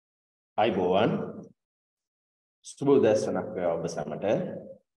අයිබෝවන් සුබ උදෑසනක් වේවා ඔබ සැමට.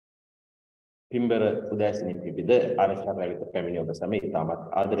 පින්බර උදෑසනින් පිබිද ආරක්ෂා වෙත පැමිණි ඔබ සැම ඉතාමත්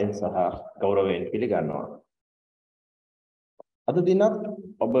ආදරයෙන් සහ ගෞරවයෙන් පිළිගන්නවා. අද දිනත්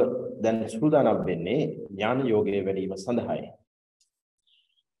ඔබ දැන් සූදානම් වෙන්නේ ඥාන යෝගයේ වැඩිම සඳහායි.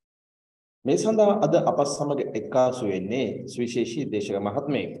 මේ සඳහා අද අප සමග එක්කාසු වෙන්නේ සුවිශේෂී දේශක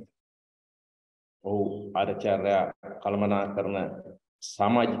මහත්මයෙක්. ඔහු ආරක්ෂා කළමනාකරන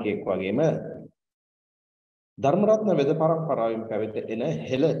සමාජිකයෙක් වගේම ධර්මරත්න වෙද පරම්පරාවෙන් පැවත එන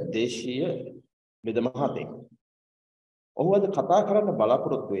හෙළ දේශීය වෙද මහතෙක්. ඔහු අද කතා කරන්න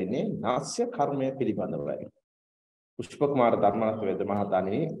බලාපොරොත්තු වෙන්නේ නාස්‍ය කර්මය පිළිබඳවයි. පුෂ්පකුමාර ධර්මරත්න වෙද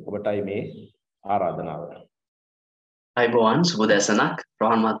මහතාණනි, ඔබටයි මේ ආරාධනාව. අයිබෝවන් සුබ දැසනක්.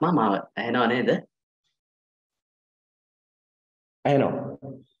 රෝහන් මහත්මයා මාව ඇහෙනව නේද? ඇහෙනවා.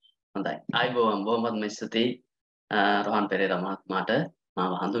 හොඳයි. අයිබෝවන් බොහොමත් ස්තුතියි රෝහන් පෙරේරා මහත්මයාට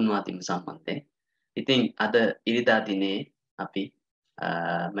මාව හඳුන්වා දීම සම්බන්ධයෙන්. ඉතින් අද ඉරිදා දිනේ අපි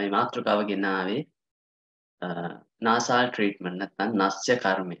මේ මාතෘකාව ගෙන ආවේ nasal treatment නැත්නම් නස්ය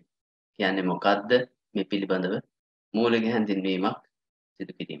කර්මය කියන්නේ මොකක්ද මේ පිළිබඳව මූලික හැඳින්වීමක්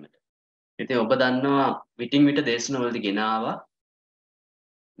සිදු කිරීමට. ඉතින් ඔබ දන්නවා විටින් විට දේශනවලදී ගෙන ආවා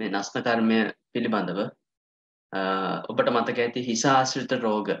මේ නස්න කර්මය පිළිබඳව ඔබට මතක ඇති හිස ආශ්‍රිත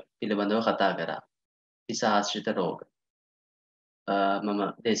රෝග පිළිබඳව කතා කරා. හිස ආශ්‍රිත රෝග මම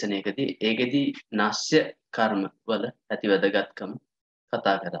දේශනයකදී ඒකෙදී නස්ය කර්ම වල ඇති වැදගත්කම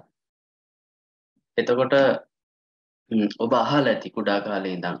කතා කරා. එතකොට ඔබ අහලා ඇති කුඩා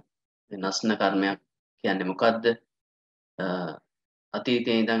කාලේ ඉඳන් නස්න කර්මයක් කියන්නේ මොකද්ද?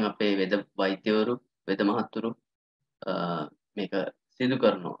 අතීතයේ ඉඳන් අපේ වෙද වෛද්‍යවරු වෙද මහත්තුරු මේක සිදු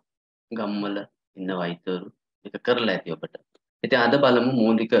කරනවා. ගම්වල ඉන්න වෛද්‍යවරු මේක කරලා ඇති ඔබට. ඉතින් අද බලමු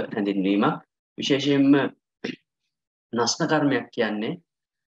මූලික හැඳින්වීමක්. විශේෂයෙන්ම නස්න කර්මයක් කියන්නේ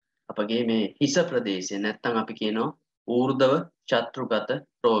අපගේ මේ හිස ප්‍රදේශය නැත්නම් අපි කියනවා ඌර්ධව චත්‍රුගත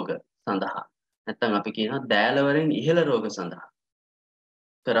රෝග සඳහා නැත්නම් අපි කියනවා දෑලවරෙන් ඉහළ රෝග සඳහා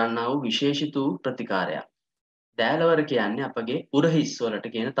කරන්නා වූ විශේෂිත වූ ප්‍රතිකාරයක්. දෑලවර කියන්නේ අපගේ උරහිස් වලට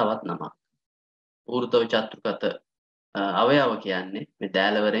කියන තවත් නමක්. ඌර්ධව චත්‍රුගත අවයව කියන්නේ මේ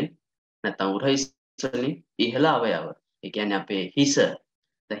දෑලවරෙන් නැත්නම් උරහිස් වලින් ඉහළ අවයව. ඒ කියන්නේ අපේ හිස.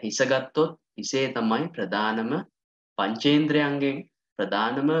 දැන් හිස ගත්තොත් හිසේ තමයි ප්‍රධානම පංචේන්ද්‍රයන්ගෙන්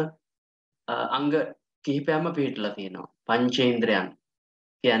ප්‍රධානම අංග කිහිපයක්ම පිහිටලා තියෙනවා. පංචේන්ද්‍රයන්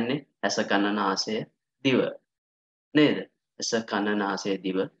කියන්නේ ඇස කන නාසය දිව නේද? ඇස කන නාසය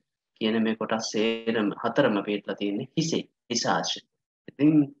දිව කියන මේ කොටස් හතරම පිහිටලා තියෙන්නේ හිසේ. හිස ආශ්‍රිත.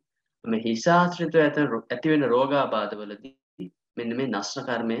 ඉතින් මේ හිස ආශ්‍රිත ඇති වෙන රෝගාබාධවලදී මෙන්න මේ නස්න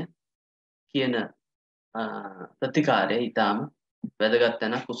කර්මය කියන ප්‍රතිකාරය ඊටාම වැදගත්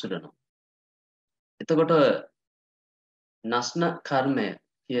තැනක් උසුලනවා. එතකොට නස්න කර්මය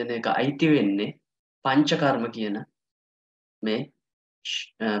කියන එක අයිති වෙන්නේ පංච කර්ම කියන මේ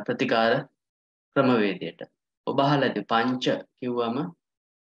ප්‍රතිකාර ක්‍රමවේදයට. ඔබ අහලා ඇති පංච කිව්වම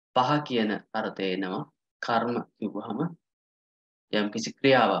පහ කියන අර්ථය එනවා. කර්ම කිව්වහම යම්කිසි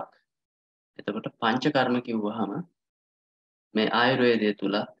ක්‍රියාවක්. එතකොට පංච කර්ම කිව්වහම මේ ආයුර්වේදය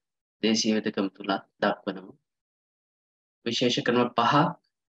තුල දේශීය වෙදකම තුල දක්වනවා. විශේෂ ක්‍රම පහ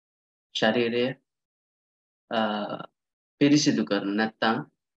ශරීරය පිරිසිදු කරන නැත්නම්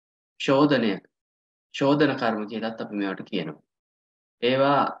ශෝධන කර්ම කියලාත් අපි මේවට කියනවා.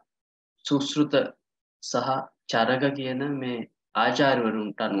 ඒවා සුශ්‍රුත සහ චරක කියන මේ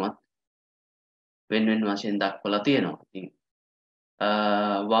ආචාර්යවරුන්ට අනුවත් වෙන වශයෙන් දක්වලා තියෙනවා. ඉතින්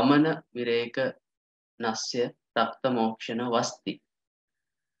වමන විරේක නස්ය රක්ත මෝක්ෂණ වස්ති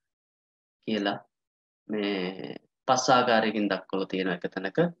කියලා මේ පස් ආකාරයකින් දක්වලා තියෙන එක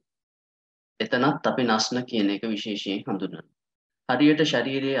තැනක එතනත් අපි නස්න කියන එක විශේෂයෙන් හඳුන්වනවා. හරියට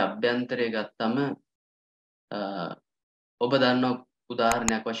ශරීරයේ අභ්‍යන්තරය ගත්තම ඔබ දන්න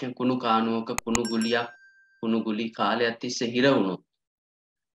උදාහරණයක් වශයෙන් කුණු කාණුවක කුණු ගුලි කාලයක් තිස්සේ හිර වුණොත්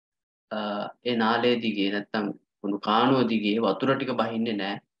ඒ නාලය දිගේ නැත්තම් කුණු කාණුව දිගේ වතුර ටික බහින්නේ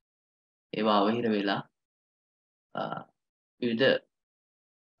නැහැ. ඒවා අවහිර වෙලා විවිධ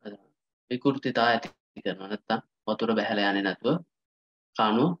විකෘතිතා ඇති කරනවා. නැත්තම් වතුර බැහැලා යන්නේ නැතුව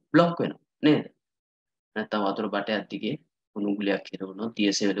කාණුව બ્લોක් වෙනවා නේද? නැත්තම් වතුර බටයක් දිගේ කුණු ගුලියක් හිර වුණොත්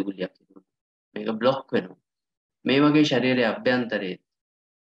දියසෙවල ගුලියක් හිර වුණොත් මේක બ્લોක් වෙනවා. මේ වගේ ශරීරයේ අභ්‍යන්තරයේ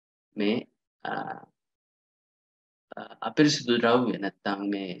මේ අපිරිසිදු ද්‍රව්‍ය නැත්නම්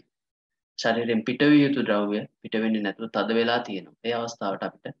මේ ශරීරයෙන් පිටවිය යුතු ද්‍රව්‍ය පිට වෙන්නේ නැතුව තද වෙලා තියෙනවා. ඒ අවස්ථාවට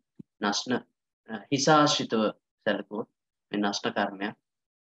අපිට නස්න හිස ආශ්‍රිතව සැලකුවොත් මේ නස්න කර්මය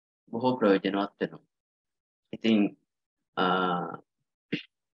බොහෝ ප්‍රයෝජනවත් වෙනවා. ඉතින්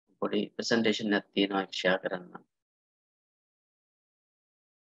පොඩි ප්‍රසන්ටේෂන් එකක් තියෙනවා ෂෙයා කරන්න.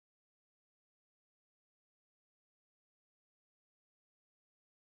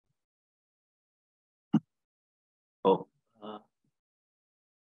 ඔව්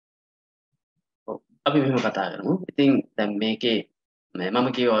අපි මෙහෙම කතා කරමු. ඉතින් දැන් මේකේ මම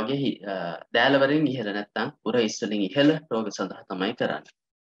කියවා වගේ දෑල වලින් ඉහළ නැත්තම් උර ඉස්සලින් ඉහළ රෝග සඳහා තමයි කරන්නේ.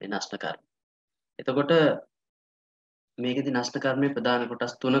 මේ නෂ්ට කර්ම. එතකොට මේකෙදි නෂ්ට කර්මයේ ප්‍රධාන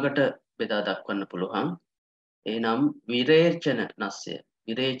කොටස් තුනකට බෙදා දක්වන්න පුළුවන්. එනම් විරේචන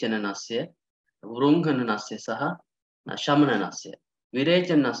නස්ය, වෘංගන නස්ය සහ ශමන නස්ය.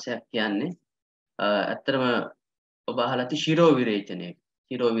 විරේචන නස්ය කියන්නේ ඇත්තටම ඔබ අහලා ඇති ශිරෝ විරේචනය.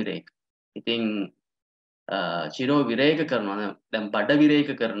 ශිරෝ විරේක. ඉතින් ශිරෝ විරේක කරනවා දැන් බඩ විරේක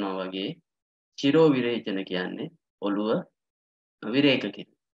කරනවා වගේ ශිරෝ විරේචන කියන්නේ ඔළුව විරේක කියන.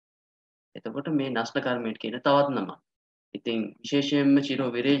 එතකොට මේ නෂ්ට කර්මයට කියන තවත් නමක්. ඉතින් විශේෂයෙන්ම ශිරෝ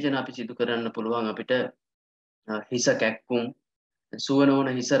විරේචන අපි සිදු කරන්න පුළුවන් අපිට හිස කැක්කුම්, සුව නොවන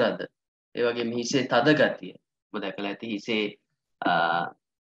හිස රද, ඒ වගේම හිසේ තද ගතිය. ඔබ දැකලා ඇති හිසේ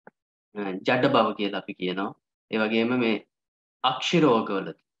ජඩ බව කියලා අපි කියනවා. ඒ වගේම මේ අක්ෂිරෝගවල,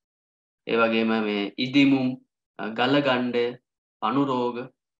 ඒ වගේම මේ ඉදිමුම්, ගල ගණ්ඩය, පණු රෝග,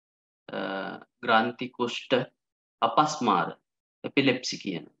 ග්‍රන්ථි කුෂ්ඨ, අපස්මාර, එපිලෙප්සි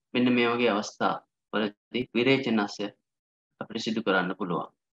කියන මෙන්න මේ වගේ අවස්ථා වලදී විරේචනස්ය අපිට සිදු කරන්න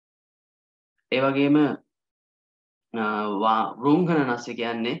පුළුවන්. ඒ වගේම වෘංගනනස්ය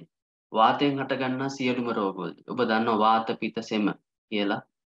කියන්නේ වාතයෙන් හටගන්නා සියලුම රෝගවලදී. ඔබ දන්නවා වාත පිත සෙම කියලා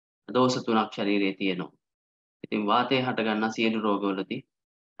දෝෂ තුනක් ශරීරයේ තියෙනවා. ඉතින් වාතයෙන් හටගන්නා සියලු රෝගවලදී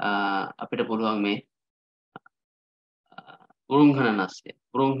අපිට පුළුවන් මේ වෘංගනනස්ය.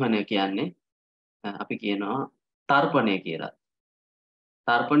 වෘංගනය කියන්නේ අපි කියනවා තර්පණය කියලා.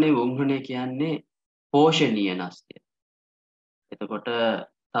 තර්පණේ වෘංගනය කියන්නේ පෝෂණීය නස්ය. එතකොට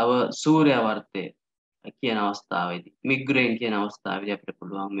තව සූර්යාවර්තය කියන අවස්ථාවේදී මිග්‍රේන් කියන අවස්ථාවේදී අපිට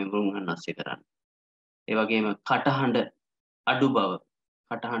පුළුවන් මේ වෘංගන නස්ය කරන්න. ඒ වගේම කටහඬ අඩු බව,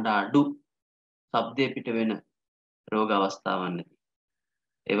 කටහඬ අඩු ශබ්දය පිට වෙන රෝග අවස්ථාවන්දී.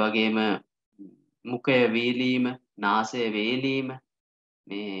 ඒ වගේම මුඛය වීලීම, නාසය වේලීම,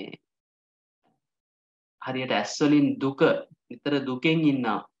 මේ හරියට ඇස් වලින් දුක නිතර දුකෙන් ඉන්න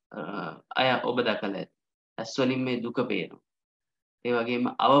අය ඔබ දැකලා ඇති. ඇස් වලින් මේ දුක පේනවා. ඒ වගේම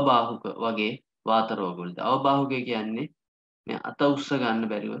අවබාහුක වගේ වාත රෝගවලද. අවබාහුකය කියන්නේ මේ අත උස්ස ගන්න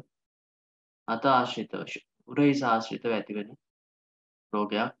බැරිව අත ආශ්‍රිතව උරහිස ආශ්‍රිතව ඇතිවෙන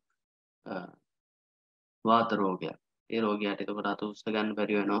රෝගයක්, වාත රෝගයක්. ඒ රෝගයට එතකොට අත උස්ස ගන්න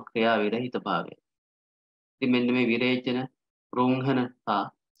බැරි වෙනවා, ක්‍රියා විරහිත භාවය. ඉතින් මෙන්න මේ විරේචන, වෘංගන හා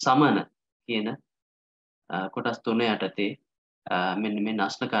සමන කියන කොටස් තුන යටතේ මෙන්න මේ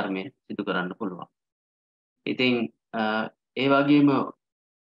නෂ්ට කර්මය සිදු කරන්න පුළුවන්. ඉතින් ඒ වගේම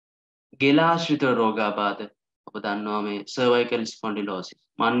ගෙලාශ්‍රිත රෝගාබාධ ඔබ දන්නවා මේ සර්වයිකල් ස්පොන්ඩිලෝසිස්,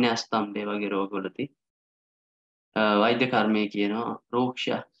 මන්්‍යස්තම්භය වගේ රෝගවලදී වෛද්‍ය කර්මය කියනවා රූක්ෂ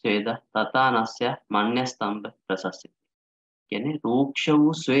ස්වේද තථානස්ය මන්්‍යස්තම්භ ප්‍රසස්ති. කියන්නේ රූක්ෂ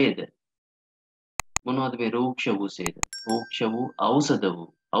වූ ස්වේද. මොනවද මේ රූක්ෂ වූ ස්වේද? රූක්ෂ වූ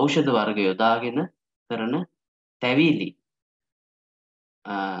ඖෂධ වර්ග යොදාගෙන කරන තැවිලි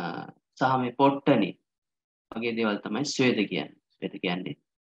සහ මේ පොට්ටනි වගේ දේවල් තමයි ස්වේද කියන්නේ. ස්වේද කියන්නේ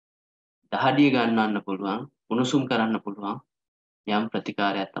දහඩිය ගන්නවන්න පුළුවන්, උණුසුම් කරන්න පුළුවන් යම්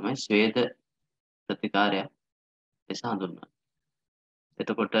ප්‍රතිකාරයක් තමයි ස්වේද ප්‍රතිකාරයක් ලෙස හඳුන්වන්නේ.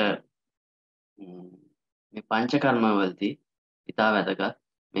 එතකොට මේ පංචකර්ම වලදී ඉතා වැදගත්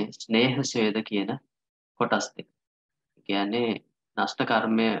මේ ස්නේහ ස්වේද කියන කොටස් දෙක. කියන්නේ නෂ්ට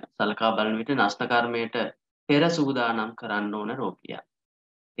කර්මය සලකා බලන විට නෂ්ට කර්මයට පෙර සූදානම් කරන්න ඕන රෝගියා.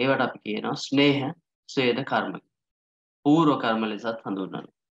 ඒවට අපි කියනවා ස්නේහ ස්වේද කර්ම. පූර්ව කර්ම ලෙසත්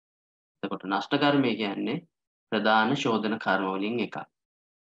හඳුන්වනවා. එතකොට නෂ්ට කර්මය කියන්නේ ප්‍රධාන ශෝධන කර්ම වලින් එකක්.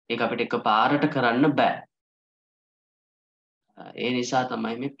 ඒක අපිට එකපාරට කරන්න බෑ. ඒ නිසා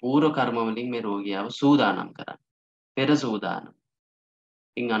තමයි මේ පූර්ව කර්ම වලින් මේ රෝගියාව සූදානම් කරන්නේ. පෙර සූදානම්.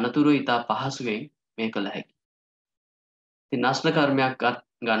 ඉන් අනතුරු ඉතා පහසුවෙන් මේ කළ හැකියි. ඉතින් නෂ්ට කර්මයක්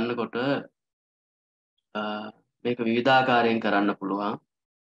ගන්නකොට මේක විවිධාකාරයෙන් කරන්න පුළුවන්.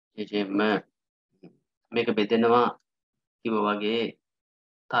 විශේෂයෙන්ම මේක බෙදෙනවා කිව්ව වගේ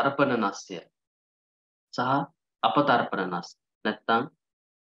තර්පණ නස්ය සහ අපතර්පණ නස්ය. නැත්තම්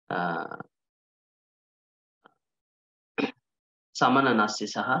සමන නස්ය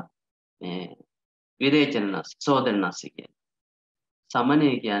සහ මේ විරේචන නස්ය, සෝදන නස්ය කියන්නේ. සමනය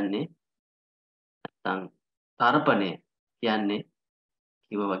කියන්නේ නැත්තම් තර්පණය කියන්නේ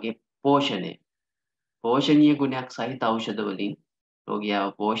කිව්ව වගේ පෝෂණය. පෝෂණීය ගුණයක් සහිත ඖෂධ වලින් රෝගියාව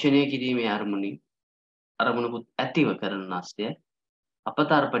පෝෂණය කිරීමේ අරමුණකුත් ඇතිව කරන නස්ය.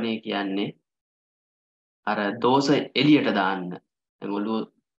 අපතර්පණය කියන්නේ අර දෝෂ එළියට දාන්න. ඔළුව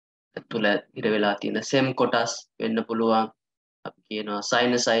තුළ ඉර වෙලා තියෙන සෙම් කොටස් වෙන්න පුළුවන්. අපි කියනවා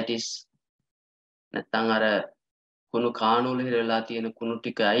සයිනසයිටිස් නැත්නම් අර කුණු කාණු වල හිරලා තියෙන කුණු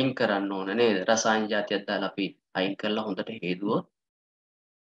ටික අයින් කරන්න ඕන නේද? රසායන જાතියක් දාලා අපි අයින් කරලා හොඳට හේදුවොත්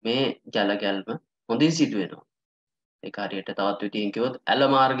මේ ජල ගැල්ම හොඳින් සිදු වෙනවා. ඒක හරියට තවත් විදිහකින් කිව්වොත් ඇල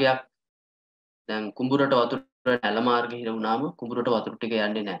මාර්ගයක් දැන් කුඹුරට වතුර ඇල මාර්ගෙ හිර වුණාම කුඹුරට වතුර ටික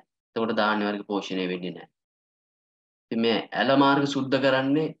යන්නේ නැහැ. එතකොට ධාන්‍ය වර්ග පෝෂණය වෙන්නේ නැහැ. ඉතින් මේ ඇල මාර්ග සුද්ධ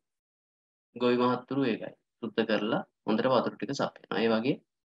කරන්නේ ගොවි මහත්තුරු ඒකයි. සුද්ධ කරලා හොඳට වතුර ටික සපයනවා. ඒ වගේ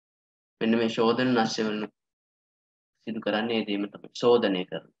මෙන්න මේ ශෝධන නැස්ය වල සිදු කරන්නේ ඒ දෙයම තමයි. ශෝධනය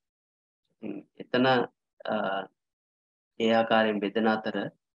කරනවා. එතන ඒ ආකාරයෙන් බෙදෙන අතර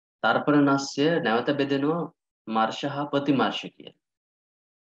තර්පණ නැස්ය නැවත බෙදෙනවා මර්ෂ හා ප්‍රතිමර්ෂ කියලා.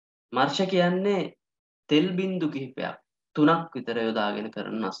 මර්ෂ කියන්නේ තෙල් බින්දු කිහිපයක් 3ක් විතර යොදාගෙන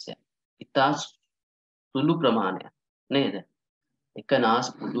කරන නැස්යක්. ඉතා සුළු ප්‍රමාණයක් නේද? එක නාස්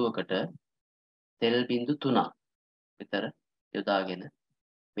පුඩුවකට තෙල් බින්දු 3ක් විතර යොදාගෙන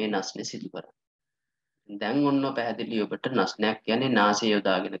මේ නැස්නේ සිදු කරනවා. දැන් ඔන්න පැහැදිලි ඔබට නැස්නයක් කියන්නේ නාසය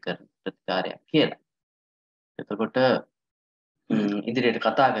යොදාගෙන කරන ප්‍රතිකාරයක් කියලා. එතකොට ඉදිරියට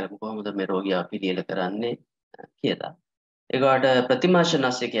කතා කරමු කොහොමද මේ රෝගියා පිළියෙල කරන්නේ කියලා. ඒකට ප්‍රතිමාශ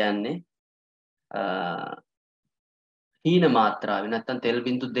නැස්ය කියන්නේ හීන මාත්‍රාවේ නැත්නම් තෙල්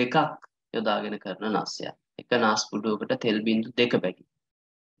බින්දු 2ක් යොදාගෙන කරන නැස්යක්. එක නාස් පුඩුවකට තෙල් බින්දු 2 බැගි.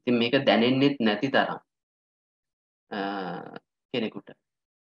 ඉතින් මේක දැනෙන්නෙත් නැති තරම් කෙනෙකුට.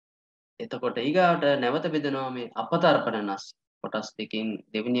 එතකොට ඊගාට නැවත බෙදනවා මේ අපතර්පණ නැස්ය. කොටස් දෙකකින්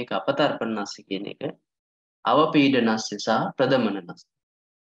දෙවෙනි එක අපතර්පණ නැස්ය කියන එක අවපීඩන නැස්ය සහ ප්‍රදමන නැස්ය.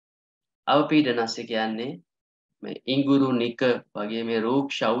 අවපීඩන නැස්ය කියන්නේ මේ ඉඟුරු නික වගේ මේ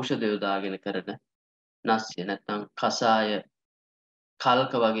රූක්ෂ ඖෂධ යොදාගෙන කරන නැස්ය නැත්නම් කසාය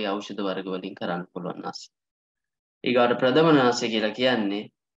කල්ක වගේ ඖෂධ වර්ග වලින් කරන්න පුළුවන් නැස්ය. ඊගාට ප්‍රදමන නැස්ය කියලා කියන්නේ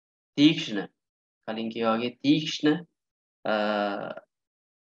තීක්ෂණ කලින් කිව්වා වගේ තීක්ෂණ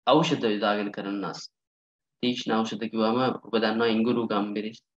ඖෂධ යොදාගෙන කරන නැස්ය. තීක්ෂණ ඖෂධ කිව්වම ඔබ දන්නවා ඉඟුරු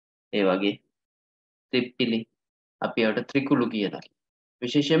ගම්බිරිස් ඒ වගේ ත්‍රිප්පිලි අපි ඒවට ත්‍රිකුළු කියලා.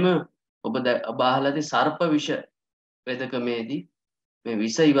 විශේෂයෙන්ම ඔබ අහලා ඇති සර්ප විෂ වේදකමේදී මේ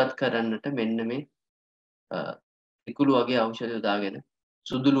විෂ ඉවත් කරන්නට මෙන්න මේ ත්‍රිකුළු වගේ ඖෂධ යොදාගෙන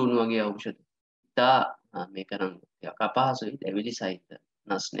සුදු ලුණු වගේ ඖෂධ ඉතා මේ කරන්න ටිකක් අපහසුයි දැවිලි සහිත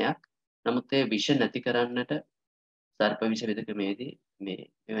නැස්නයක්. නමුත් ඒ විෂ නැති කරන්නට සර්ප විෂ වේදකමේදී මේ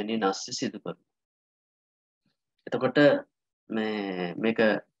මෙවැනි නැස්ය සිදු කරනවා. එතකොට මේක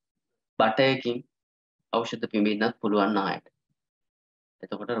බටයකින් ඖෂධ පිඹින්නත් පුළුවන් ආයත.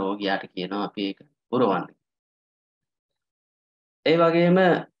 එතකොට රෝගියාට කියනවා අපි ඒක පුරවන්න. ඒ වගේම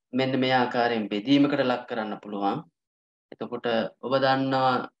මෙන්න මේ ආකාරයෙන් බෙදීමකට ලක් කරන්න පුළුවන්. එතකොට ඔබ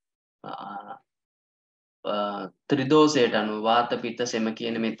දන්නවා ත්‍රිදෝෂයට අනුව වාත පිත්ත සෙම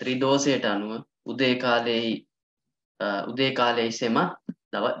කියන මේ ත්‍රිදෝෂයට අනුව උදේ කාලයේ සෙම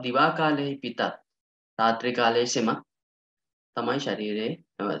දිවා කාලයේ පිතත් රාත්‍රී කාලයේ සෙම තමයි ශරීරයේ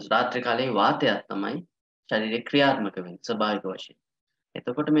රාත්‍රී කාලයේ වාතයක් තමයි ශරීරයේ ක්‍රියාත්මක වෙන්නේ ස්වභාවික වශයෙන්.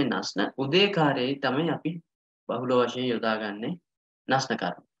 එතකොට මේ නැස්න උදේ කාලයේ තමයි අපි බහුල වශයෙන් යොදාගන්නේ නැස්න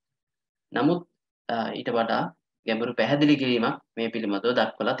කර්ම. නමුත් ඊට වඩා ගැඹුරු පැහැදිලි කිරීමක් මේ පිළිබඳව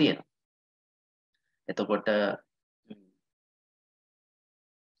දක්වලා තියෙනවා. එතකොට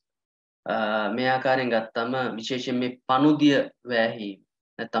මේ ආකාරයෙන් ගත්තම විශේෂයෙන් මේ පණුදිය වැහීම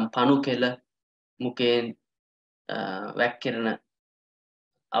නැත්නම් පණු කෙල මුකෙන් වැක්කිරෙන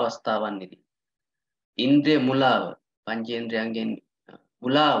අවස්ථාවන්දී ඉන්ද්‍රිය මුලාව පංචේන්ද්‍රයන්ගෙන්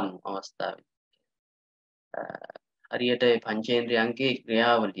මුලා වුණු අවස්ථාවේ හරියට පංචේන්ද්‍රයන්ගේ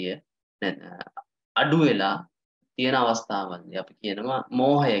ක්‍රියාවලිය අඩු වෙලා තියෙන අවස්ථාවන්දී අපි කියනවා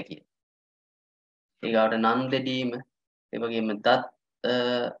මෝහය කියලා. ඊගාට නන් දෙඩීම, ඒ වගේම දත්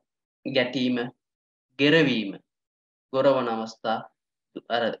ගැටීම, ගෙරවීම, ගොරවන අවස්ථා,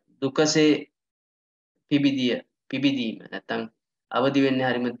 අර දුකසේ පිබිදීම නැත්නම් අවදි වෙන්නේ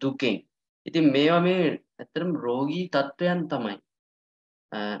හරිම දුකෙන්. ඉතින් මේවා මේ ඇත්තටම රෝගී තත්වයන් තමයි.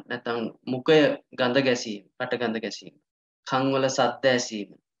 නැත්නම් මුඛය ගඳ ගැසීම, කට ගඳ ගැසීම, කන් වල සද්ද ඇසීම,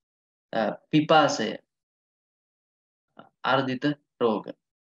 පිපාසය, අර්ධිත රෝග.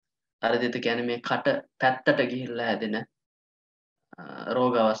 අර්ධිත කියන්නේ මේ කට පැත්තට ගිහිල්ලා හැදෙන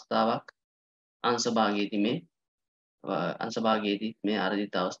රෝග අවස්ථාවක්. අංශභාගයේදී මේ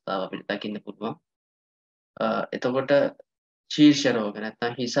අර්ධිත අවස්ථාව අපිට දකින්න පුළුවන්. එතකොට ශීර්ෂ රෝග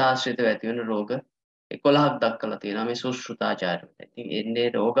නැත්නම් හිස ආශ්‍රිතව ඇති වෙන රෝග 11ක් දක්වලා තියෙනවා මේ සුශ්‍රුතාචාර්යවල. ඉතින් එන්නේ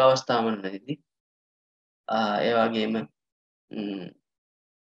රෝග අවස්ථාවවලදී ඒ වගේම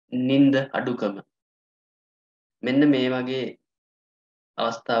නිନ୍ଦ අඩුකම මෙන්න මේ වගේ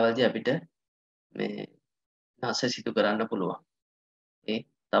අවස්ථාවලදී අපිට මේ නැස්ය සිදු කරන්න පුළුවන්. ඒ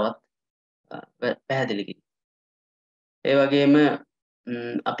තවත් පැහැදිලි කිරීම. ඒ වගේම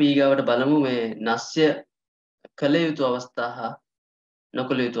අපි ඊගාවට බලමු මේ නැස්ය කළ යුතු අවස්ථා හා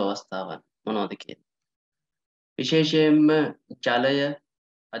නොකළ යුතු අවස්ථාවන් මොනවද කියන්නේ. විශේෂයෙන්ම ජලය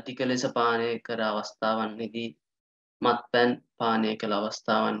අධික ලෙස පානය කර අවස්ථාවන්හිදී මත්පැන් පානය කළ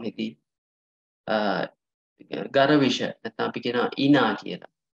අවස්ථාවන්හිදී ගරවිෂ නැත්නම් අපි කියනවා ඊනා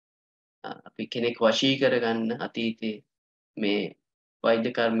කියලා. අපි කෙනෙක් වශී කරගන්න අතීතයේ මේ වෛද්‍ය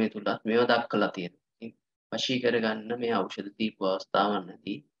කර්මය තුලත් මේව දක්වලා තියෙනවා. වශී කරගන්න මේ ඖෂධ දීපු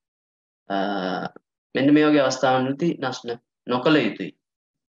අවස්ථාවන්හිදී මෙන්න මේ වගේ අවස්ථාවන්හිදී නස්න නොකළ යුතුයි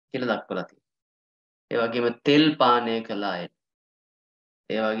කියලා දක්වලා තියෙනවා. ඒ වගේම තෙල් පානය කළ අය,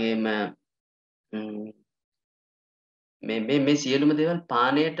 ඒ වගේම මේ සියලුම දේවල්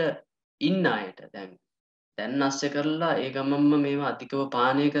පානයට ඉන්න අයට දැන් නැස්ය කරලා ඒ ගමම්ම මේවා අධිකව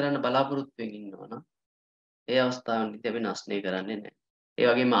පානය කරන්න බලාපොරොත්තු වෙමින් ඉන්නවා නම් ඒ අවස්ථාවන්දී අපි නස්නය කරන්නේ නැහැ. ඒ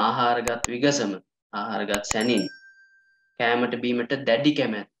වගේම ආහාරගත් විගසම, ආහාරගත් සැනින්, කෑමට බීමට දැඩි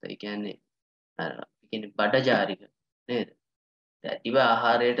කැමැත්ත, ඒ කියන්නේ අර කියන්නේ බඩජාරික නේද? දැඩිව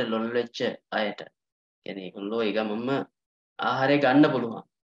ආහාරයට ලොල් වෙච්ච අයට, කියන්නේ ඒගොල්ලෝ ඒ ගමම්ම ආහාරය ගන්න පුළුවන්.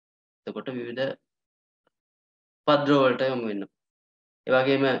 එතකොට විවිධ උපද්‍රව වලට යොමු වෙනවා. ඒ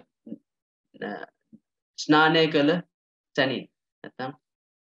වගේම ස්නානය කළ සැනින් නැත්නම්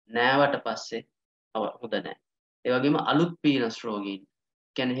නෑවට පස්සේ හොඳ නැහැ. ඒ වගේම අලුත් පීනස් රෝගීන්,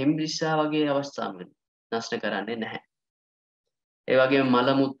 කියන්නේ හෙම්බිරිස්සා වගේ අවස්ථාවල නෂ්ට කරන්නේ නැහැ. ඒ වගේම මල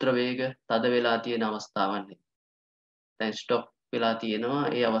මුත්‍ර වේග තද වෙලා තියෙන අවස්ථාවන්දී දැන් ස්ටොප් වෙලා තියෙනවා.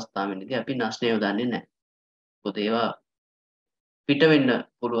 ඒ අවස්ථාවෙන්දී අපි නෂ්ටය යොදන්නේ නැහැ. මොකද ඒවා පිට වෙන්න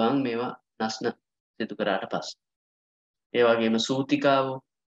පුළුවන් මේවා නස්න සිදු කරාට පස්සේ. ඒ වගේම සූතිකාවෝ,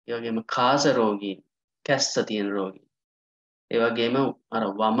 ඒ වගේම කාස රෝගීන්, කැස්ස තියෙන රෝගීන්, ඒ වගේම අර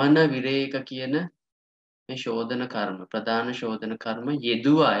වමන විරේක කියන මේ ශෝධන කර්ම, ප්‍රධාන ශෝධන කර්ම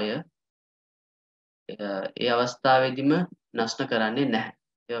යෙදුව අය ඒ අවස්ථාවේදීම නෂ්ට කරන්නේ නැහැ.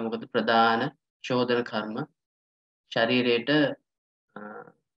 ඒවා මොකද ප්‍රධාන ශෝධන කර්ම ශරීරයට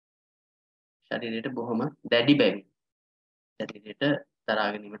බොහොම දැඩි බැවින් ශරීරයට දරා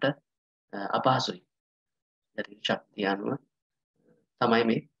ගැනීමට අපහසුයි. ශරීර ශක්තිය අනුව තමයි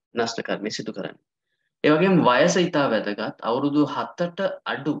මේ නෂ්ට කර්මය සිදු කරන්නේ. ඒ වගේම වයස ඉතා වැදගත්. අවුරුදු 7ට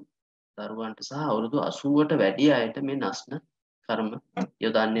අඩු දරුවන්ට සහ අවුරුදු 80ට වැඩි අයට මේ නස්න කර්ම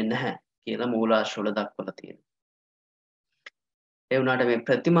යොදන්නේ නැහැ කියලා මූලාශ්‍රවල දක්වලා තියෙනවා. ඒ වුණාට මේ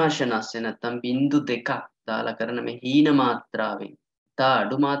ප්‍රතිමාශ නස්ය නැත්නම් බිංදු 2ක් දාලා කරන මේ හීන මාත්‍රාවෙන්, ඉතා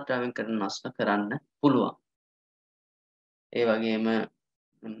අඩු මාත්‍රාවෙන් කරන නස්න කරන්න පුළුවන්. ඒ වගේම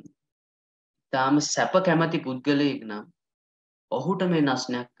තාම සැප කැමති පුද්ගලයෙක් නම් ඔහුට මේ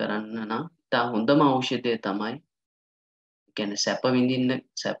නස්නයක් කරන්න නම් ඉතා හොඳම ඖෂධය තමයි, කියන්නේ සැප විඳින්න,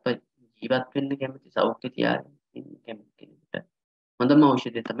 සැප ජීවත් වෙන්න කැමති, සෞඛ්‍ය තියාගෙන ඉන්න කැමති කෙනෙකුට හොඳම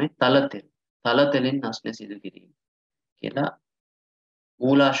ඖෂධය තමයි තල තෙල්. තල තෙලෙන් නස්න සිදු කිරීම කියලා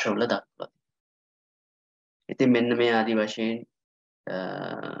මූලාශ්‍රවල දක්වලා. ඉතින් මෙන්න මේ ආදි වශයෙන්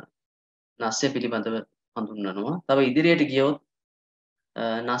නස්ය පිළිබඳව හඳුන්වනවා. තව ඉදිරියට ගියොත්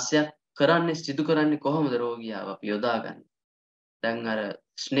නස්යක් කරන්නේ, සිදු කරන්නේ කොහොමද රෝගියාව අපි යොදාගන්නේ? දැන් අර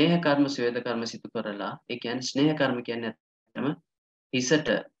ස්නේහ කර්ම, ස්වේද කර්ම සිදු කරලා, ඒ කියන්නේ ස්නේහ කර්ම කියන්නේ ඇත්තටම හිසට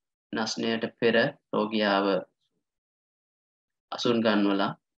නස්නයට පෙර රෝගියාව අසුන්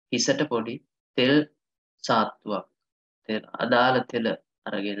ගන්නවලා හිසට පොඩි තෙල් සාත්තුවක්, තෙල් අදාළ තෙල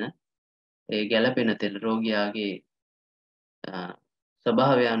අරගෙන, ඒ ගැළපෙන තෙල, රෝගියාගේ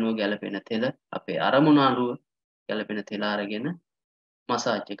ස්වභාවය අනුව ගැළපෙන තෙල, අපේ අරමුණ අනුව ගැළපෙන තෙල අරගෙන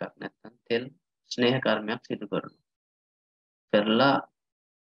මසාජ් එකක් නැත්නම් තෙල් ස්නේහ කර්මයක් සිදු කරලා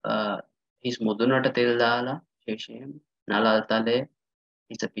හිස් මුදුනට තෙල් දාලා විශේෂයෙන් නලල් තලය,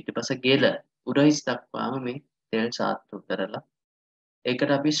 හිස පිටිපස ගෙල උරහිස් දක්වාම මේ තෙල් සාත්තු කරලා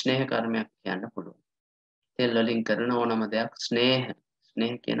ඒකට අපි ස්නේහ කර්මයක් කියන්න පුළුවන්. තෙල් වලින් කරන ඕනම දෙයක් ස්නේහ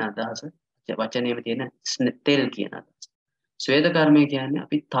කියන අදහස වචනේම තියෙන තෙල් කියන අදහස. ස්වේද කර්මය කියන්නේ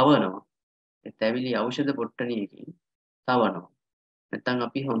අපි තවනවා. ඒ තැවිලි ඖෂධ බොට්ටනියකින් තවනවා. නැත්නම්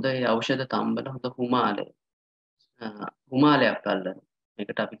අපි හොඳ ඒ ඖෂධ තම්බල හොඳ හුමාලයක් අල්ලන.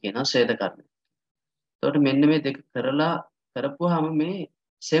 මේකට අපි කියනවා ස්වේද කර්මය. එතකොට මෙන්න මේ දෙක කරපුවාම මේ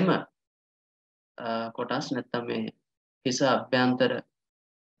සෙම කොටස් නැත්නම් මේ හිස අභ්‍යන්තර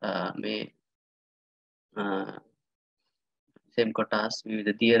මේ සෙම් කොටස්,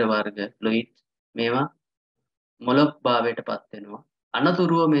 විවිධ දියර වර්ග, ෆ්ලුයිඩ් මේවා මොලොක් භාවයට පත් වෙනවා.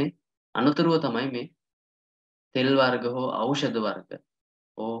 අනතුරුව තමයි මේ තෙල් වර්ග හෝ ඖෂධ වර්ග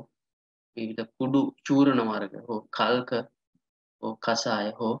හෝ විවිධ කුඩු චූර්ණ වර්ග හෝ කල්ක හෝ කසාය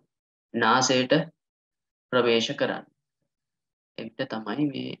හෝ නාසයට ප්‍රවේශ කරන්නේ. එවිට තමයි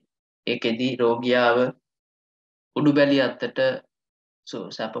මේ ඒකෙදී රෝගියාව උඩු බැලිය අතට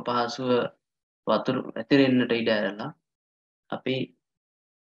සැප පහසුව වතුර ඇතිරෙන්නට ඉඩ ඇරලා අපි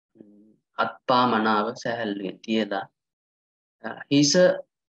අත්පා මනාව සැහැල්ලුවෙන් තියලා හිස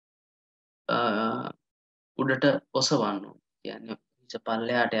උඩට ඔසවන්න ඕනේ. කියන්නේ හිස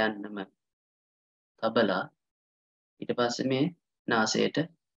පල්ලෙහාට යන්නම තබලා ඊට පස්සේ මේ නාසයට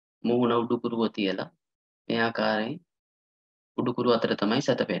මුහුණ උඩුකුරුව තියලා මේ ආකාරයෙන් උඩුකුරුව අතර තමයි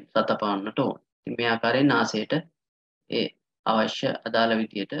සතපන්නට ඕන. ඉතින් මේ ආකාරයෙන් නාසයට ඒ අවශ්‍ය අදාළ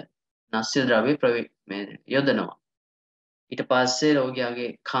විදියට නස්‍ය ද්‍රව්‍ය යොදනවා. ඊට පස්සේ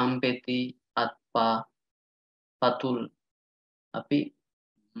රෝගියාගේ කම්පෙති අත්පා පතුල් අපි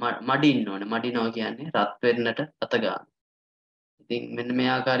මඩින්න ඕනේ. මඩිනවා කියන්නේ රත් වෙන්නට අත ගන්න. ඉතින් මෙන්න මේ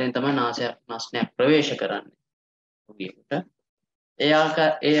ආකාරයෙන් තමයි නස්නයක් ප්‍රවේශ කරන්නේ. රෝගියෙකුට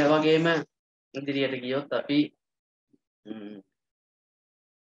ඒ වගේම ඉදිරියට ගියොත් අපි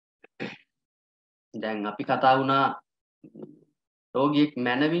දැන් අපි කතා වුණා රෝගියෙක්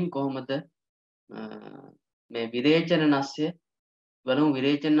මැනවින් කොහොමද මේ විරේචන නස්ය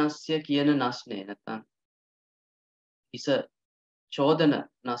විරේචන නස්ය කියන නස්නේ නැත්නම් හිස චෝදන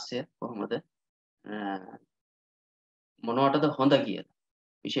නස්ය කොහොමද මොනවටද හොඳ කියලා.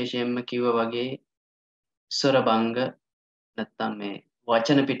 විශේෂයෙන්ම කිව්ව වගේ ස්වර භංග නැත්නම් මේ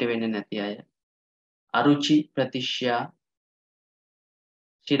වචන පිට වෙන්නේ නැති අය, අරුචි ප්‍රතිශ්‍යා,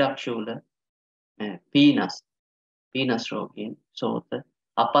 චිරක්ෂූල, පීනස් රෝගීන්, සෝත,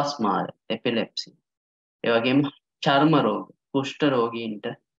 අපස්මාර, එපිලෙප්සි, ඒ වගේම චර්ම රෝග, කුෂ්ඨ රෝගීන්ට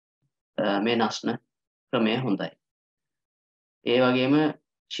මේ නස්න ක්‍රමය හොඳයි. ඒ වගේම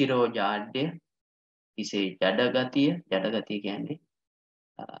ශිරෝජාඩ්‍ය, හිසේ ජඩ ගතිය කියන්නේ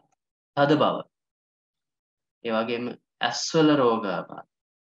තද බව. ඒ වගේම ඇස්වල රෝග,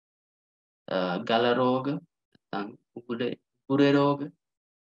 ගල රෝග, උගුරේ රෝග,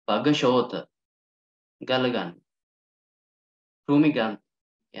 පග ශෝත, ගලගන්, කෘමිගන්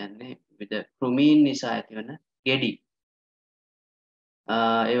කියන්නේ විද කෘමීන් නිසා ඇතිවන ගෙඩි.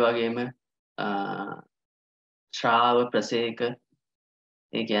 ඒ වගේම ශ්‍රාව ප්‍රසේක,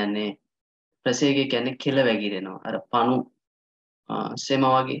 ඒ කියන්නේ ප්‍රසේකය කියන්නේ කෙල වැగిරෙනවා. අර පණු සෙම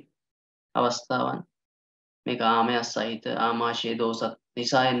වගේ අවස්ථාවන්. මේක ආමයස් සහිත ආමාශය දෝෂත්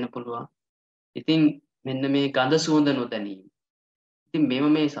නිසා එන්න පුළුවන්. ඉතින් මෙන්න මේ ගඳ සුවඳ නොදැනීම. ඉතින්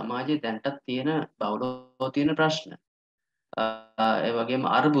මේ සමාජයේ දැන්ටත් තියෙන බහුලව තියෙන ප්‍රශ්න. ඒ වගේම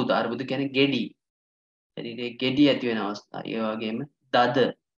අර්බුද කියන්නේ ගෙඩි. ශරීරයේ ගෙඩි ඇති වෙන අවස්ථා. ඒ වගේම දද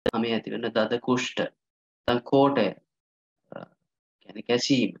හැමේ ඇති වෙන දද කුෂ්ඨ. නැත්නම් කෝටය කියන්නේ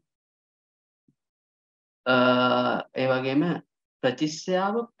කැසීම. ඒ වගේම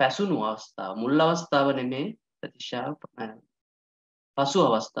ප්‍රතිශ්‍යාව පැසුණු අවස්ථාව මුල් අවස්ථාව නෙමේ ප්‍රතිශ්‍යාව පසු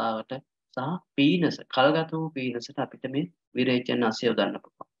අවස්ථාවට සහ පීනස කල්ගත වූ පීනසට අපිට මේ විරේචන නස්ය යොදන්න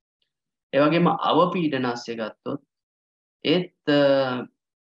පුළුවන්. ඒ වගේම අවපීඩන නස්ය ගත්තොත් ඒත්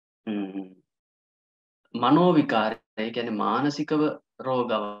මනෝ විකාරය කියන්නේ මානසිකව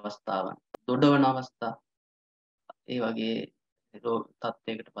රෝග අවස්ථාවන් දොඩවන අවස්ථා ඒ වගේ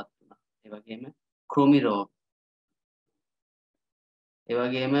තත්ත්වයකටපත් වෙනවා. ඒ වගේම කෘමි රෝග, ඒ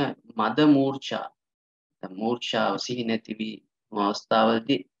වගේම මද මූර්ඡාව සිහි නැති වී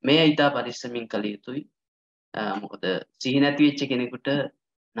අවස්ථාවලදී මේ ඊට පරිස්සමින් කළ යුතුයි. මොකද සිහි නැති වෙච්ච කෙනෙකුට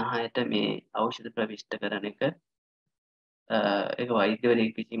නහයට මේ ඖෂධ ප්‍රවිෂ්ඨ කරන එක ඒක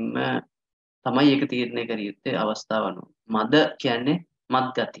වෛද්‍යවරයෙක් විසින්ම තමයි ඒක තීරණය කර යුත්තේ අවස්ථාව අනුව. මද කියන්නේ මත්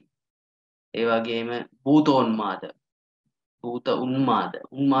ගති. ඒ වගේම භූත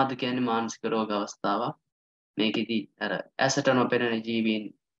උන්මාද කියන්නේ මානසික රෝග අවස්ථාවක්. මේකෙදි අර ඇසට නොපෙනෙන ජීවීන්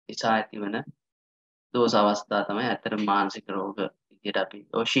නිසා ඇතිවන දෝෂ අවස්ථා තමයි ඇත්තට මානසික රෝග විදියට අපි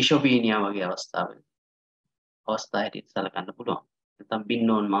ශිෂොපීනියා වගේ අවස්ථා හැටියට සලකන්න පුළුවන්. නැත්නම්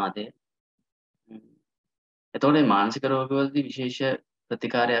බින්නෝන්මාදය. එතකොට මේ මානසික රෝගවලදී විශේෂ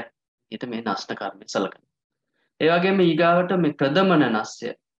ප්‍රතිකාරයක් විදියට මේ නස්න කර්මය සලකනවා. ඒ වගේම ඊගාවට මේ ප්‍රදමන නස්ය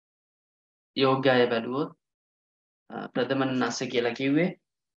යෝග්‍ය අය බැලුවොත් ප්‍රදමන නස්ය කියලා කිව්වේ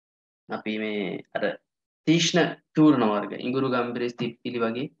අපි මේ අර තීක්ෂණ චූර්ණ වර්ග ඉඟුරු ගම්බිරිස් තිප්පිලි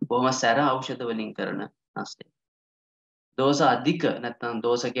වගේ බොහොම සැර ඖෂධ වලින් කරන නස්ය. දෝෂ අධික නැත්නම්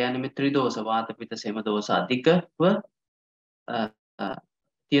දෝෂ කියන්නේ මේ ත්‍රිදෝෂ වාත පිත සෙම දෝෂ අධිකව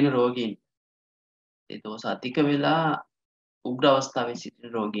තියෙන රෝගීන් ඒ දෝෂ අධික වෙලා උග්‍ර අවස්ථාවේ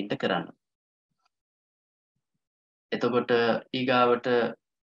සිටින රෝගීන්ට කරන්න. එතකොට ඊගාවට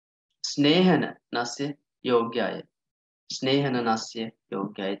ස්නේහන නස්ය යෝග්‍යය. ස්නේහන නස්ය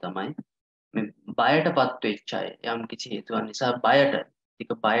යෝග්‍යය තමයි මේ බයටපත් වෙච්ච අය. යම් කිසි හේතුවක් නිසා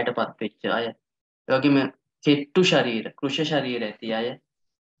බයටපත් වෙච්ච අය. ඒ වගේම කෙට්ටු ශරීර, කෘෂ ශරීර ඇති අය.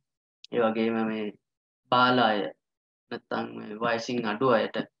 ඒ වගේම මේ බාල අය නැත්නම් වයසින් අඩු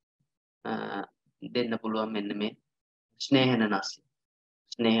අයට දෙන්න පුළුවන් මෙන්න මේ ස්නේහන නස්ය.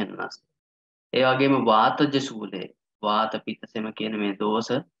 ඒ වගේම වාතජ සූලේ වාත පිත්ත සෙම කියන මේ දෝෂ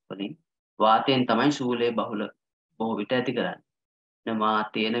වලින් වාතයෙන් තමයි ශූලයේ බහුල බොහෝ විට ඇති කරන්නේ.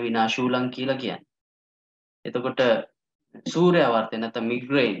 වාතේන විනාශූලං කියලා කියන්නේ. එතකොට සූර්යාවර්තය නැත්නම්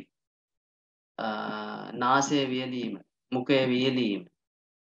මිග්‍රේන්, නාසයේ වියලීම, මුඛයේ වියලීම,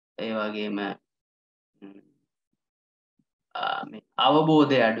 ඒ වගේම මේ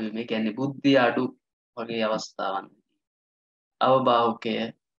අවබෝධය අඩුවීම, ඒ කියන්නේ බුද්ධිය අඩු වගේ අවස්ථාවන්. අවබාහුකය,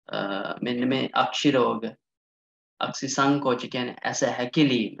 මෙන්න මේ අක්ෂි රෝග, අක්ෂි සංකෝච කියන්නේ ඇස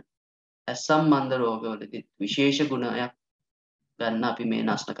හැකිලීම, ඇස් සම්බන්ධ රෝගවලදී විශේෂ ගුණයක් ගන්න අපි මේ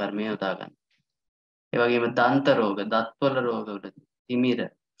නස්න කර්මය යොදා ගන්න. ඒ වගේම දන්ත රෝග, දත්වල රෝගවලදී තිමිර,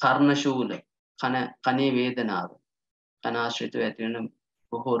 කර්ණ ශූල, කනේ වේදනාව, කන ආශ්‍රිතව ඇති වෙන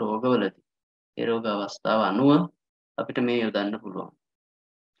බොහෝ රෝගවලදී ඒ රෝග අවස්ථාව අනුව අපිට මේ යොදන්න පුළුවන්.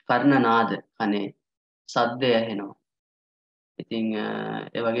 කර්ණ නාද, කනේ සද්දය ඇහෙනවා. ඉතින්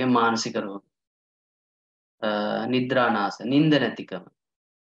ඒ වගේ මානසික රෝග, නිද්‍රානාස, නිින්ද නැතිකම.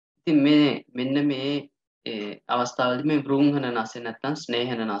 ඉතින් මෙන්න මේ අවස්ථාවලදී මේ බෘංහන නාසය නැත්නම්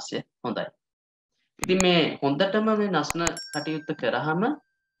ස්නේහන නාසය හොඳයි. ඉතින් මේ හොඳටම මේ නස්න කටයුත්ත කරාම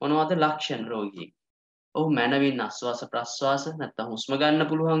මොනවද ලක්ෂණ රෝගී? ඔහු මනවින් ආස්වාස ප්‍රස්වාස නැත්නම් හුස්ම ගන්න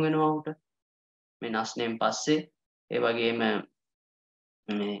පුළුවන් වෙනවා උට. මේ නස්නෙන් පස්සේ ඒ වගේම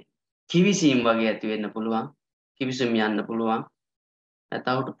මේ කිවිසීම් වගේ ඇති වෙන්න පුළුවන්. කිවිසුම් යන්න පුළුවන්.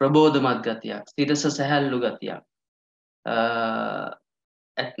 නැත්නම් උට ප්‍රබෝධමත් ගතියක්, ස්ථිරස සැහැල්ලු ගතියක්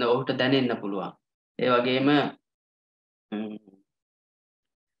ඔහුට දැනෙන්න පුළුවන්. ඒ වගේම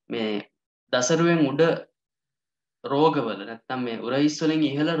මේ දසරුවෙන් උඩ රෝගවල නැත්නම් මේ උරහිස් වලින්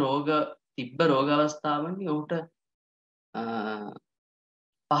ඉහළ රෝග තිබ්බ රෝග අවස්ථාවන්දී ඔහුට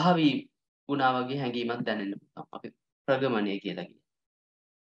පහවි වුණා වගේ හැඟීමක් දැනෙන්න පුළුවන්. අපි ප්‍රගමණය කියලා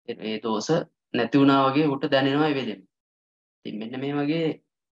කියනවා. ඒ දෝෂ නැති වුණා වගේ උට දැනෙනවා ඒ වෙලෙම. ඉතින් මෙන්න මේ වගේ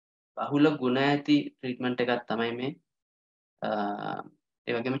බහුල ගුණ ඇති ට්‍රීට්මන්ට් එකක් තමයි මේ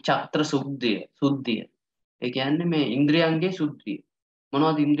ඒ වගේම චක්‍ර සුද්ධිය. ඒ කියන්නේ මේ ඉන්ද්‍රියන්ගේ සුද්ධිය.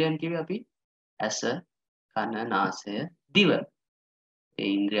 මොනවද ඉන්ද්‍රියන් කිව්වේ අපි? ඇස, කන, නාසය, දිව. ඒ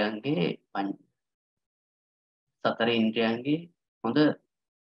ඉන්ද්‍රියන්ගේ සතර ඉන්ද්‍රියන්ගේ හොඳ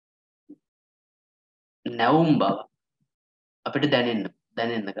නැවුම් බව අපිට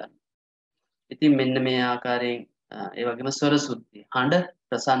දැනෙන්න ගන්න. ඉතින් මෙන්න මේ ආකාරයෙන් ඒ වගේම ස්වර සුද්ධිය, හඬ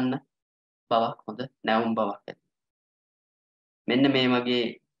ප්‍රසන්න බවක්, හොඳ නැවුම් බවක් ඇති. මෙන්න මේ වගේ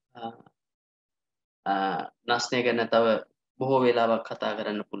නස්නය ගැන තව බොහෝ වේලාවක් කතා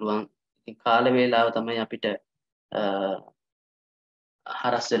කරන්න පුළුවන්. ඉතින් කාල වේලාව තමයි අපිට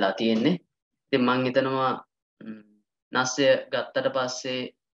හරස් වෙලා තියෙන්නේ. ඉතින් මම හිතනවා නස්ය ගත්තට පස්සේ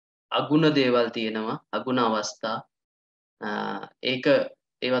අගුණ දේවල් තියෙනවා, අගුණ අවස්ථා.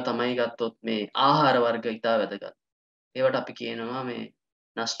 ඒවා තමයි ගත්තොත් මේ ආහාර වර්ග ඉතා වැදගත්. ඒවට අපි කියනවා මේ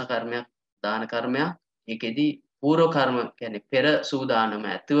නස්න කර්මයක්, දාන කර්මයක්. ඒකෙදි පූර්ව කර්ම කියන්නේ පෙර සූදානම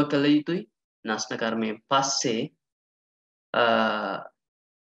ඇතිව කළ යුතුයි. නස්න කර්මයෙන් පස්සේ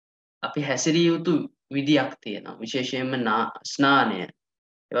අපි හැසිරිය යුතු විදියක් තියෙනවා. විශේෂයෙන්ම ස්නානය,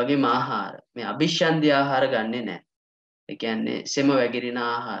 ඒ වගේම ආහාර. මේ අභිෂ්න්දි ආහාර ගන්නෙ නැහැ. ඒ කියන්නේ සෙම වැగిරෙන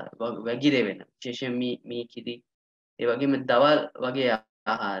ආහාර, වැగిරෙවෙන. විශේෂයෙන් මී කිරි, ඒ වගේම දවල් වගේ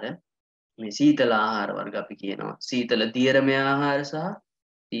ආහාර, මේ සීතල ආහාර වර්ග අපි කියනවා. සීතල දියරමය ආහාර සහ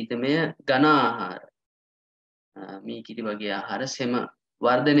සීතමය ඝන ආහාර. මී කිරි වගේ ආහාර, සෙම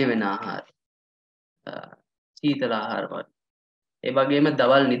වර්ධනය වෙන ආහාර, සීතල ආහාර වර්ග. ඒ වගේම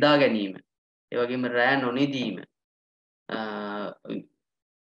දවල් නිදා ගැනීම, ඒ වගේම රෑ නොනිදීම,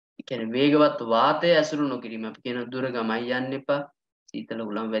 කියන්නේ වේගවත් වාතය ඇසුරු නොකිරීම. අපි කියන දුර ගමන් යන්න එපා, සීතල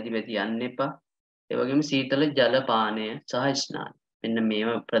උලම් වැඩි යන්න එපා. ඒ වගේම සීතල ජල පානය සහ ස්නාන. මෙන්න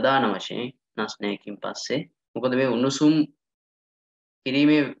මේවා ප්‍රධාන වශයෙන් නස්නයකින් පස්සේ. මොකද මේ උණුසුම්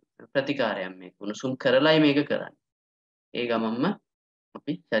කිරීමේ ප්‍රතිකාරයක් මේක. උණුසුම් කරලයි මේක කරන්නේ. ඒ ගමන්ම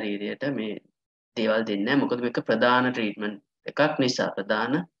අපි ශරීරයට මේ දේවල් දෙන්නේ නැහැ. මොකද මේක ප්‍රධාන ට්‍රීට්මන්ට් එකක් නිසා,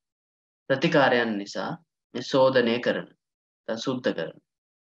 ප්‍රධාන ප්‍රතිකාරයන් නිසා මේ ශෝධනය කරන, සුද්ධ කරන.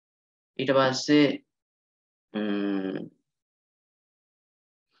 ඊට පස්සේ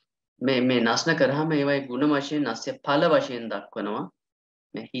මේ නස්න කරාම ඒවයි ගුණ වශයෙන් නස්ය ඵල වශයෙන් දක්වනවා.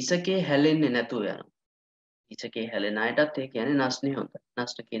 මේ හිසකේ හැලෙන්නේ නැතුව යනවා. හිසකේ හැලෙන අයටත් ඒ කියන්නේ නස්නේ හොඳයි.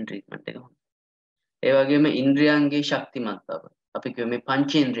 නස්නකින් ට්‍රීට්මන්ට් එක හොඳයි. ඒ වගේම ඉන්ද්‍රියන්ගේ ශක්තිමත් බව. අපි කියමු මේ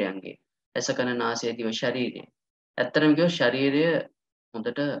පංචේන්ද්‍රයන්ගේ ඇස, කන, නාසය, දිව, ශරීරය. ඇත්තටම කියව ශරීරය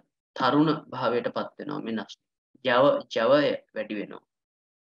හොඳට තරුණ භාවයටපත් වෙනවා මේ නස්න. ජවය වැඩි වෙනවා.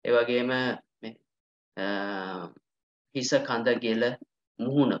 ඒ වගේම මේ හිස, කඳ, ගෙල,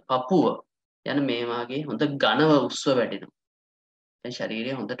 මුහුණ, පපුව යන මේ වාගේ හොඳ ඝනව උස්ව වැඩෙනවා. දැන්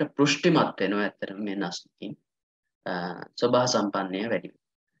ශරීරය හොඳට පුෂ්ටිමත් වෙනවා. ඇත්තටම මේ නස්නකින් ස්වභාව සම්පන්නය වැඩි වෙනවා.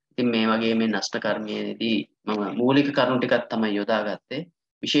 ඉතින් මේ වගේ මේ නස්න කර්මයේදී මම මූලික කරුණු ටිකක් තමයි යොදාගත්තේ.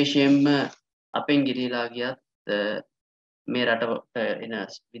 විශේෂයෙන්ම අපෙන් ගිරිලා ගියත් මේ රට එන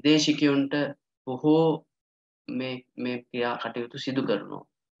විදේශිකයන්ට බොහෝ මේ ක්‍රියා කටයුතු සිදු කරනවා.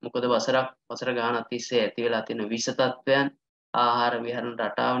 මොකද වසර ගානක් තිස්සේ ඇති වෙලා තියෙන විෂ තත්ත්වයන්, ආහාර විහරණ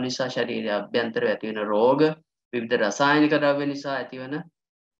රටාව නිසා ශරීරයේ අභ්‍යන්තර ඇති වෙන රෝග, විවිධ රසායනික ද්‍රව්‍ය නිසා ඇතිවන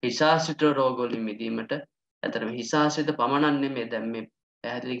හිසාශ්‍රිත රෝග වලින් මිදීමට, ඇතරම හිසාශ්‍රිත පමණක් නෙමෙයි දැන් මේ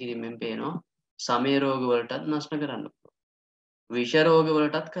පැහැදිලි කිරීමෙන් පේනවා සමේ රෝග වලටත් නෂ්ට කරන්න පුළුවන්. විෂ රෝග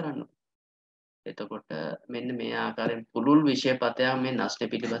වලටත් කරන්න. එතකොට මෙන්න මේ ආකාරයෙන් පුළුල් විෂයපතයන් මේ නෂ්ට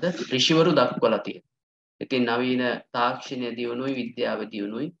පිළිබඳ ඍෂිවරු දක්වලා තියෙනවා. ඉතින් නවීන තාක්ෂණය දියුණුවයි, විද්‍යාව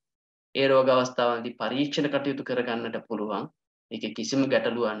දියුණුවයි. ඒ රෝග අවස්ථාවන්දී පරීක්ෂණ කටයුතු කරගන්නට පුළුවන්. ඒකේ කිසිම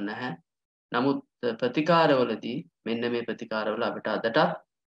ගැටලුවක් නැහැ. නමුත් ප්‍රතිකාරවලදී මෙන්න මේ ප්‍රතිකාරවල අපිට අදටත්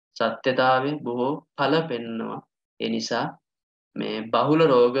සත්‍යතාවයේ බොහෝ ඵල පෙන්වනවා. ඒ නිසා මේ බහුල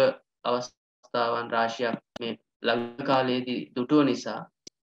රෝග අවස්ථාවන් රාශියක් මේ ළඟ කාලයේදී දුටුව නිසා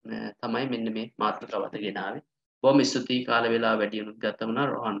තමයි මෙන්න මේ මාතෘකාවත ගෙනාවේ. බොහොම ස්තුතියි කාල වේලාව වැඩි වෙනුත් ගත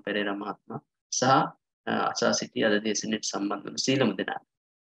වුණා රෝහන් පෙරේරා මහත්මයා සහ අසා සිටි අද දේශනෙට සම්බන්ධ වන සීලමු දෙනා.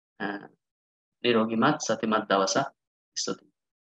 නිරෝගීමත් සතිමත් දවසක්. ස්තුතියි.